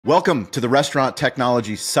Welcome to the Restaurant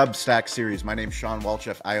Technology Substack series. My name's Sean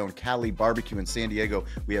Walchef. I own Cali BBQ in San Diego.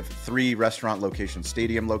 We have 3 restaurant locations: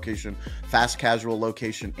 stadium location, fast casual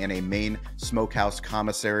location, and a main smokehouse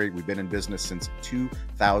commissary. We've been in business since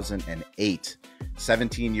 2008.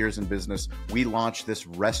 17 years in business. We launched this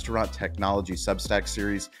Restaurant Technology Substack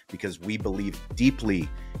series because we believe deeply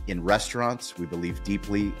in restaurants. We believe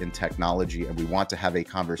deeply in technology, and we want to have a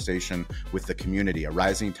conversation with the community. A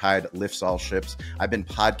rising tide lifts all ships. I've been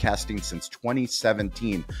podcasting since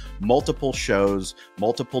 2017, multiple shows,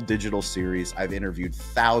 multiple digital series. I've interviewed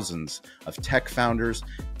thousands of tech founders,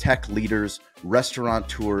 tech leaders,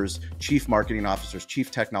 restaurateurs, chief marketing officers,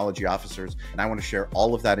 chief technology officers, and I want to share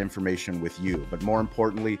all of that information with you. But more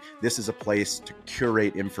importantly, this is a place to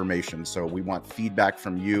curate information. So we want feedback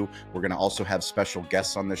from you. We're going to also have special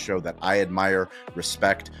guests on this show that I admire,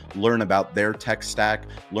 respect, learn about their tech stack,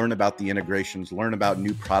 learn about the integrations, learn about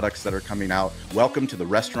new products that are coming out. Welcome to the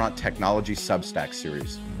Restaurant Technology Substack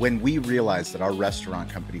series. When we realized that our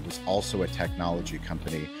restaurant company was also a technology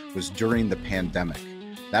company was during the pandemic.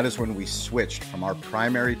 That is when we switched from our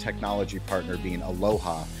primary technology partner being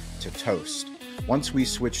Aloha to Toast. Once we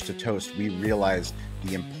switched to Toast, we realized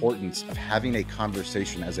the importance of having a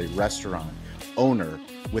conversation as a restaurant owner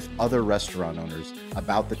with other restaurant owners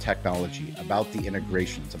about the technology, about the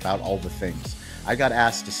integrations, about all the things. I got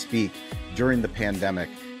asked to speak during the pandemic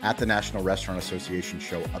at the National Restaurant Association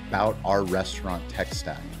show about our restaurant tech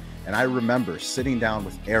stack. And I remember sitting down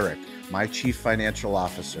with Eric, my chief financial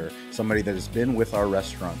officer, somebody that has been with our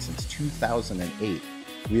restaurant since 2008.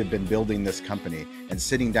 We have been building this company and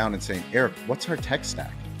sitting down and saying, Eric, what's our tech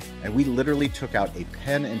stack? And we literally took out a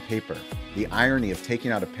pen and paper. The irony of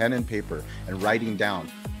taking out a pen and paper and writing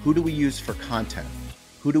down, who do we use for content?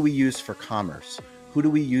 Who do we use for commerce? Who do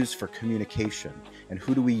we use for communication? And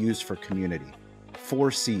who do we use for community?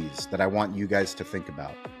 4 C's that I want you guys to think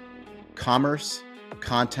about: commerce,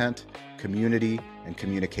 content, community, and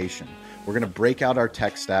communication. We're going to break out our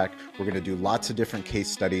tech stack. We're going to do lots of different case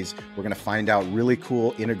studies. We're going to find out really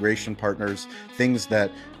cool integration partners, things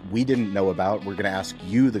that we didn't know about. We're going to ask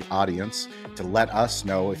you, the audience, to let us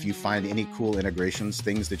know if you find any cool integrations,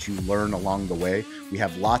 things that you learn along the way. We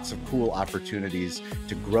have lots of cool opportunities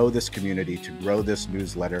to grow this community, to grow this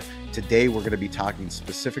newsletter. Today, we're going to be talking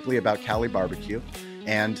specifically about Cali BBQ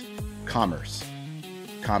and commerce.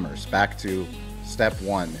 Commerce, back to step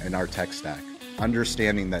 1 in our tech stack.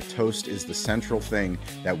 Understanding that Toast is the central thing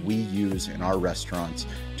that we use in our restaurants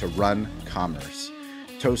to run commerce.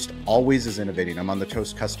 Toast always is innovating. I'm on the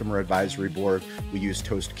Toast Customer Advisory Board. We use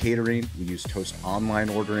Toast Catering. We use Toast Online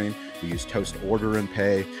Ordering. We use Toast Order and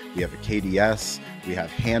Pay. We have a KDS. We have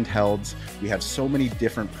handhelds. We have so many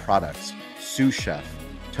different products. Sous Chef.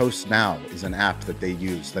 Toast Now is an app that they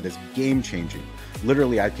use that is game-changing.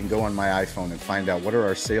 Literally, I can go on my iPhone and find out what are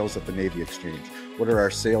our sales at the Navy Exchange. What are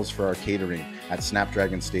our sales for our catering at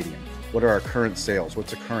Snapdragon Stadium? What are our current sales?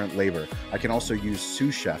 What's the current labor? I can also use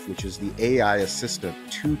Sous Chef, which is the AI assistant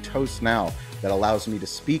to Toast Now that allows me to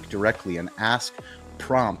speak directly and ask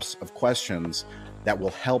prompts of questions that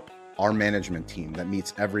will help our management team that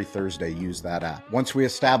meets every Thursday use that app. Once we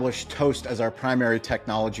established Toast as our primary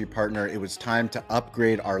technology partner, it was time to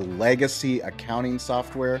upgrade our legacy accounting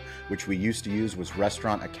software, which we used to use was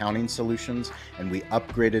Restaurant Accounting Solutions, and we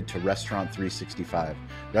upgraded to Restaurant 365.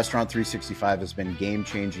 Restaurant 365 has been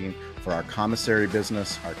game-changing for our commissary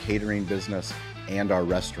business, our catering business, and our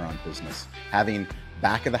restaurant business. Having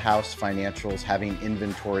back of the house financials, having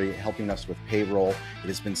inventory, helping us with payroll. It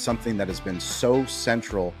has been something that has been so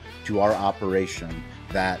central to our operation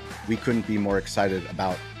that we couldn't be more excited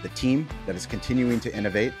about the team that is continuing to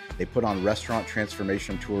innovate. They put on restaurant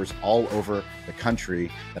transformation tours all over the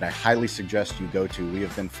country that I highly suggest you go to. We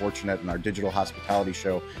have been fortunate in our digital hospitality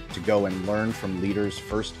show to go and learn from leaders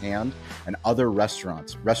firsthand and other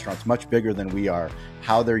restaurants much bigger than we are,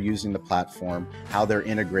 how they're using the platform, how they're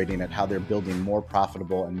integrating it, how they're building more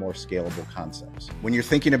profitable and more scalable concepts. When you're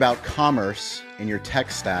thinking about commerce in your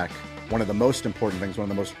tech stack, one of the most important things, one of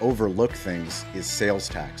the most overlooked things is sales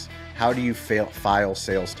tax. How do you file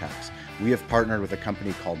sales tax? We have partnered with a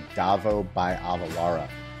company called Davo by Avalara.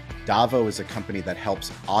 Davo is a company that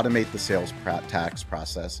helps automate the sales tax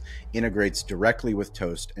process, integrates directly with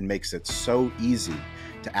Toast, and makes it so easy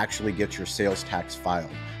to actually get your sales tax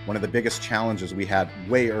filed. One of the biggest challenges we had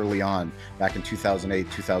way early on, back in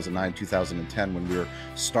 2008, 2009, 2010, when we were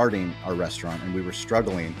starting our restaurant and we were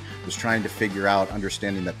struggling, was trying to figure out,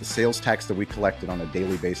 understanding that the sales tax that we collected on a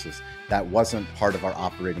daily basis, that wasn't part of our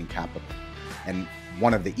operating capital. And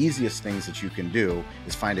one of the easiest things that you can do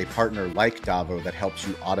is find a partner like Davo that helps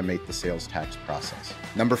you automate the sales tax process.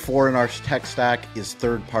 Number 4 in our tech stack is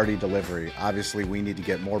third-party delivery. Obviously, we need to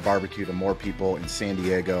get more barbecue to more people in San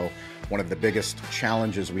Diego. One of the biggest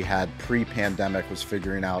challenges we had pre-pandemic was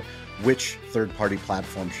figuring out which third-party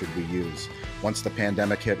platform should we use. Once the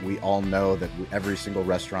pandemic hit, we all know that every single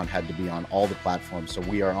restaurant had to be on all the platforms. So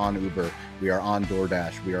we are on Uber, we are on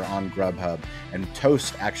DoorDash, we are on Grubhub, and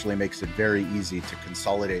Toast actually makes it very easy to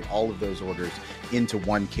consolidate all of those orders into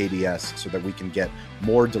one KDS so that we can get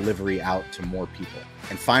more delivery out to more people.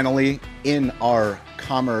 And finally, in our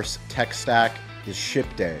commerce tech stack is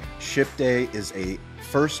Shipday. Shipday is a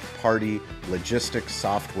first-party logistics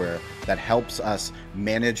software that helps us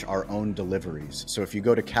manage our own deliveries. So if you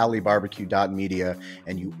go to calibarbecue.media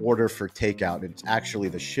and you order for takeout, it's actually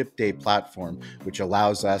the Shipday platform, which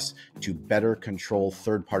allows us to better control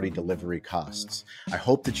third-party delivery costs. I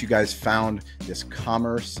hope that you guys found this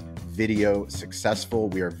commerce video successful.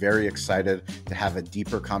 We are very excited to have a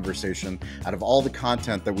deeper conversation. Out of all the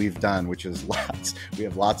content that we've done, which is lots, we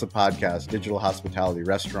have lots of podcasts, digital hospitality,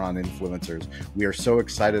 restaurant influencers. We are so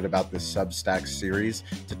excited about this Substack series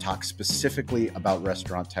to talk specifically about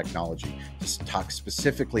restaurant technology, to talk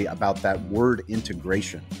specifically about that word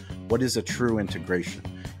integration. What is a true integration?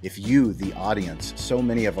 If you, the audience, so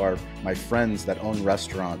many of my friends that own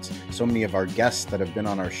restaurants, so many of our guests that have been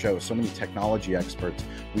on our show, so many technology experts,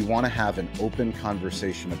 we want to have an open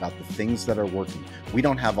conversation about the things that are working. We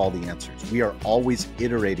don't have all the answers. We are always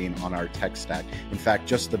iterating on our tech stack. In fact,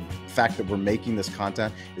 just the fact that we're making this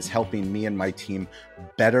content is helping me and my team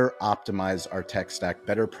better optimize our tech stack,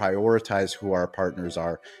 better prioritize who our partners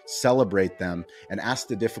are, celebrate them, and ask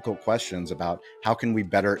the difficult questions about how can we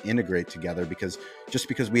better integrate together, because just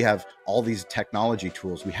because we have all these technology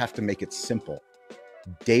tools, we have to make it simple.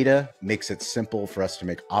 Data makes it simple for us to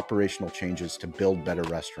make operational changes to build better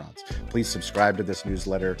restaurants. Please subscribe to this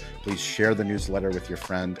newsletter. Please share the newsletter with your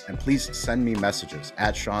friend. And please send me messages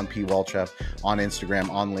at Sean P. Walchef on Instagram,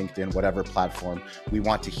 on LinkedIn, whatever platform. We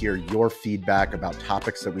want to hear your feedback about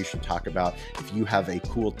topics that we should talk about. If you have a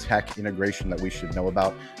cool tech integration that we should know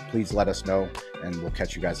about, please let us know, and we'll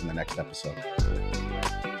catch you guys in the next episode.